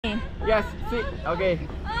Yes, sit. Okay.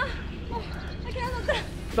 I cannot.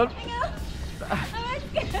 Don't. I'm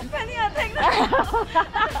scared. Panic attack.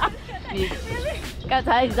 你刚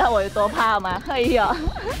才你知道我有多怕吗？哎呀，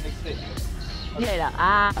对了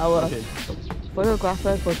啊，our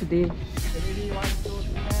photographer for today. Ready, 1, 2,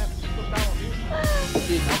 snap. Put down a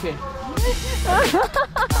bit. Okay.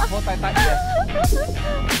 Hold tight, yes.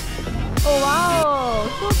 Oh wow,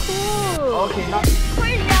 so cool. Okay, not.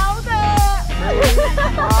 会摇的。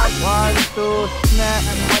 1, 2, snap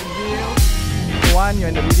and right view. One, you're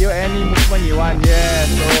in the video. Any movement you want. Yes.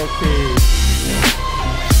 Okay.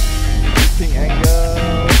 Switching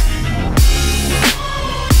angle.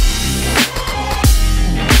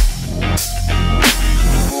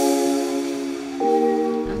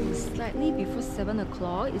 Slightly before 7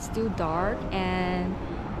 o'clock, it's still dark and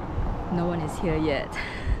no one is here yet.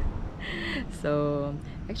 So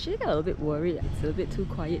actually I got a little bit worried. It's a little bit too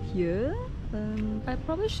quiet here. I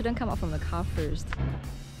probably shouldn't come out from the car first.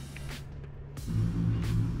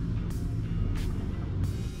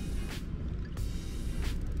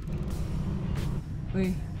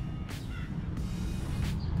 Wait.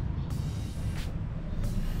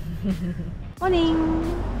 Morning!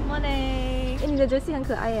 Morning! 你的 jersey 很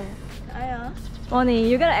可爱耶。可爱啊。 Morning,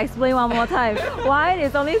 you gotta explain one more time. Why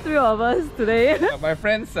there's only 3 of us today? My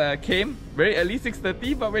friends came very early,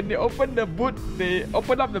 6:30, but when they opened the boot, they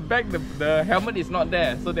opened up the bag, the helmet is not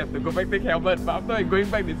there, so they have to go back take helmet. But after going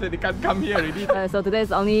back, they said they can't come here already. So today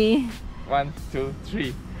is only 1, 2,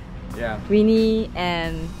 3. Yeah. Winnie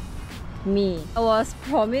and me. I was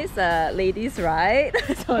promised ladies, right?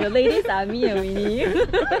 So the ladies are me and Winnie.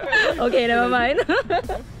 Okay, never mind.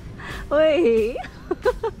 Wait.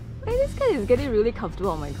 Hey, this guy is getting really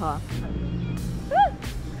comfortable on my car.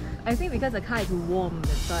 I think because the car is warm,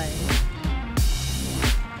 that's why.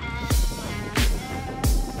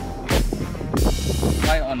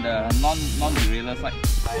 Right on the non-derailleur side.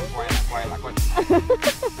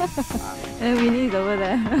 And Winnie is over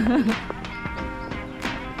there.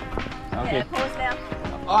 Okay. Pose now.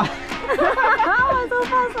 Oh. Oh, so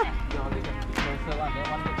fast.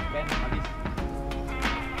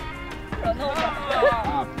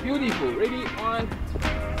 Beautiful. Ready? 1.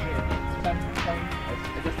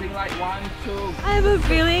 Adjusting light. 1, 2. I have a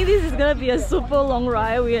feeling this is gonna be a super long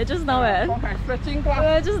ride. We are just now at Stretching.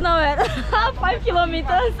 5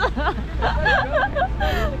 kilometers.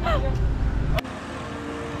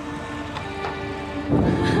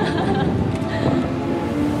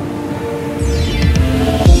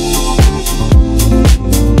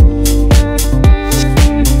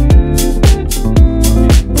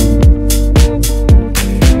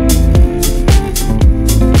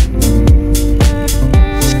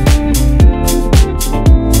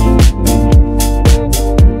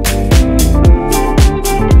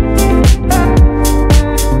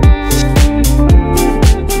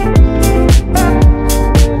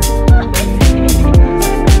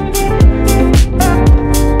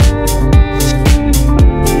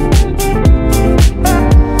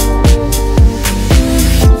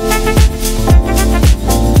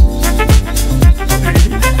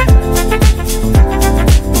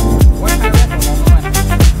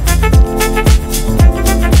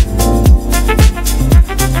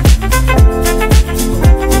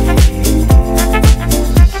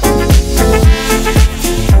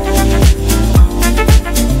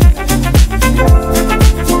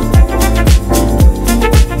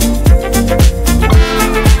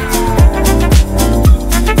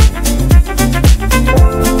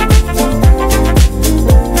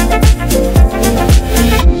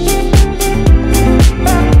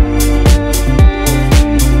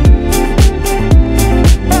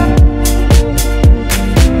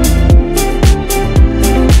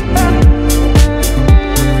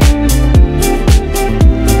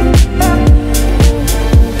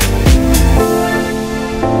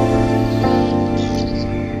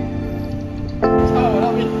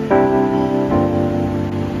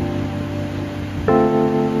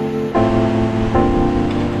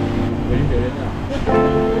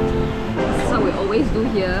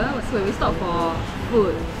 Here, so when we stop for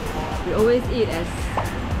food, we always eat as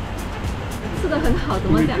吃得很好，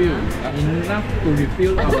怎么讲啊？ Enough to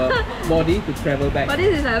refill our body to travel back. But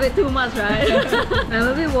this is a bit too much, right? I'm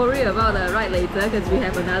a bit worried about the ride later because we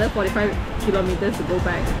have another 45 kilometers to go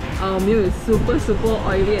back. Our meal is super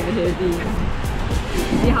oily and heavy.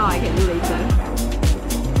 See how I can do later.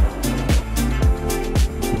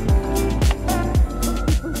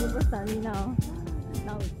 Super sunny now.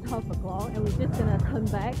 Now it's 12 o'clock and we're just gonna turn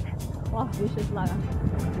back. Wow, wish us luck.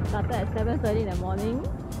 Started at 7:30 in the morning.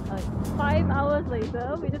 5 hours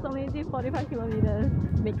later, we just only did 45 kilometers.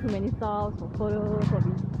 Make too many stops for photos,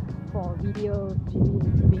 for for video, Jimmy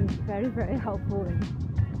is being very helpful in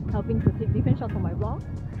helping to take different shots for my vlog.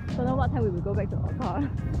 Don't know what time we will go back to our car.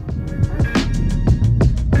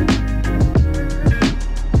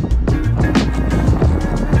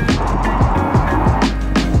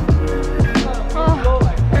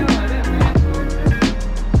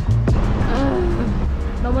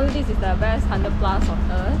 Normally this is the best 100 plus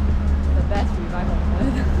on earth, the best revive on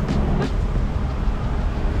earth.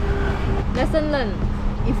 Lesson learned.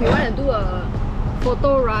 If you want to do a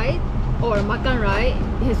photo ride or a makan ride,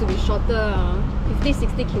 it has to be shorter,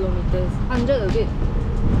 50-60 kilometers. 100 a bit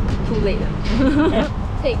too late.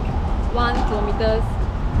 Take 1 kilometers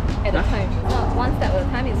at a time. Not one step at a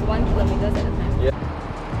time, it's 1 kilometers at a time. Yeah.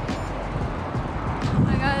 Oh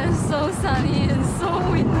my god, it's so sunny and so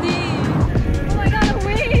windy. Oh my god, the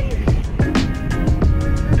wind!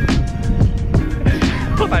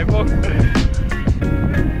 Typhoon.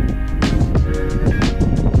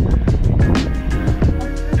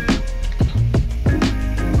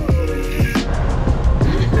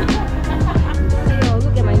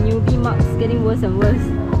 Getting worse and worse.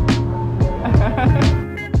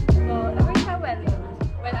 So every time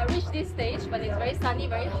when I reach this stage, when it's very sunny,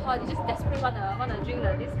 very hot, you just desperately wanna drink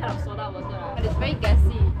this kind of soda water, right? And it's very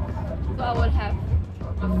gassy. So I would have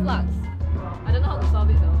a flux. I don't know how to solve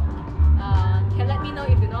it though. Can let me know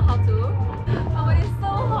if you know how to. Oh, but it's so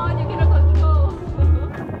hot, you cannot control.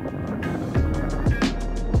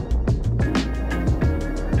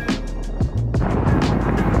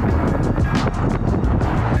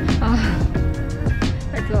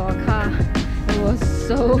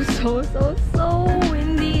 So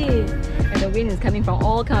windy, and the wind is coming from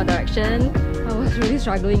all kind of direction. I was really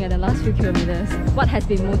struggling at the last few kilometers. What has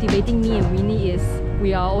been motivating me and Winnie is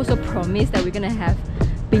we are also promised that we're gonna have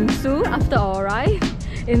bingsu after our ride.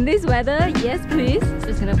 In this weather, yes please.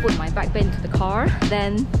 Just gonna put my back bed into the car,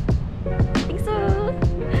 then bingsu.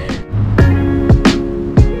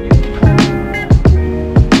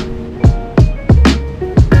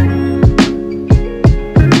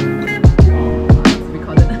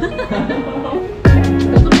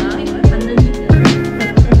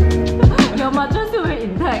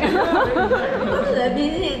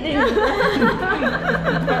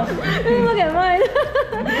 Look at mine.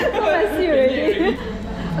 So messy already.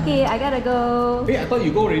 Okay, I gotta go. Hey, I thought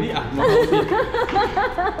you go already.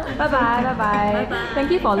 Bye-bye.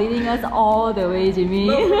 Thank you for leading us all the way, Jimmy.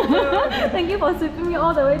 Thank you for sweeping me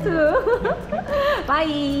all the way too. Bye.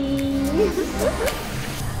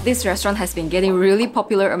 This restaurant has been getting really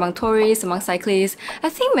popular among tourists, among cyclists. I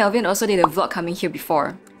think Melvin also did a vlog coming here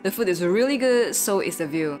before. The food is really good, so is the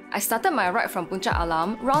view. I started my ride from Puncak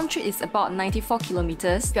Alam. Round trip is about 94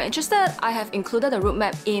 kilometers. If you're interested, I have included the route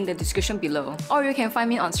map in the description below. Or you can find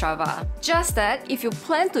me on Strava. Just that, if you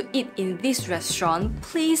plan to eat in this restaurant,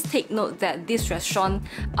 please take note that this restaurant,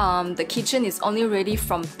 the kitchen is only ready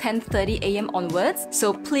from 10:30 AM onwards.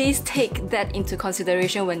 So please take that into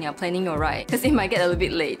consideration when you're planning your ride, because it might get a little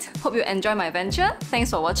bit late. Hope you enjoy my adventure. Thanks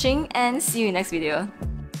for watching and see you in the next video.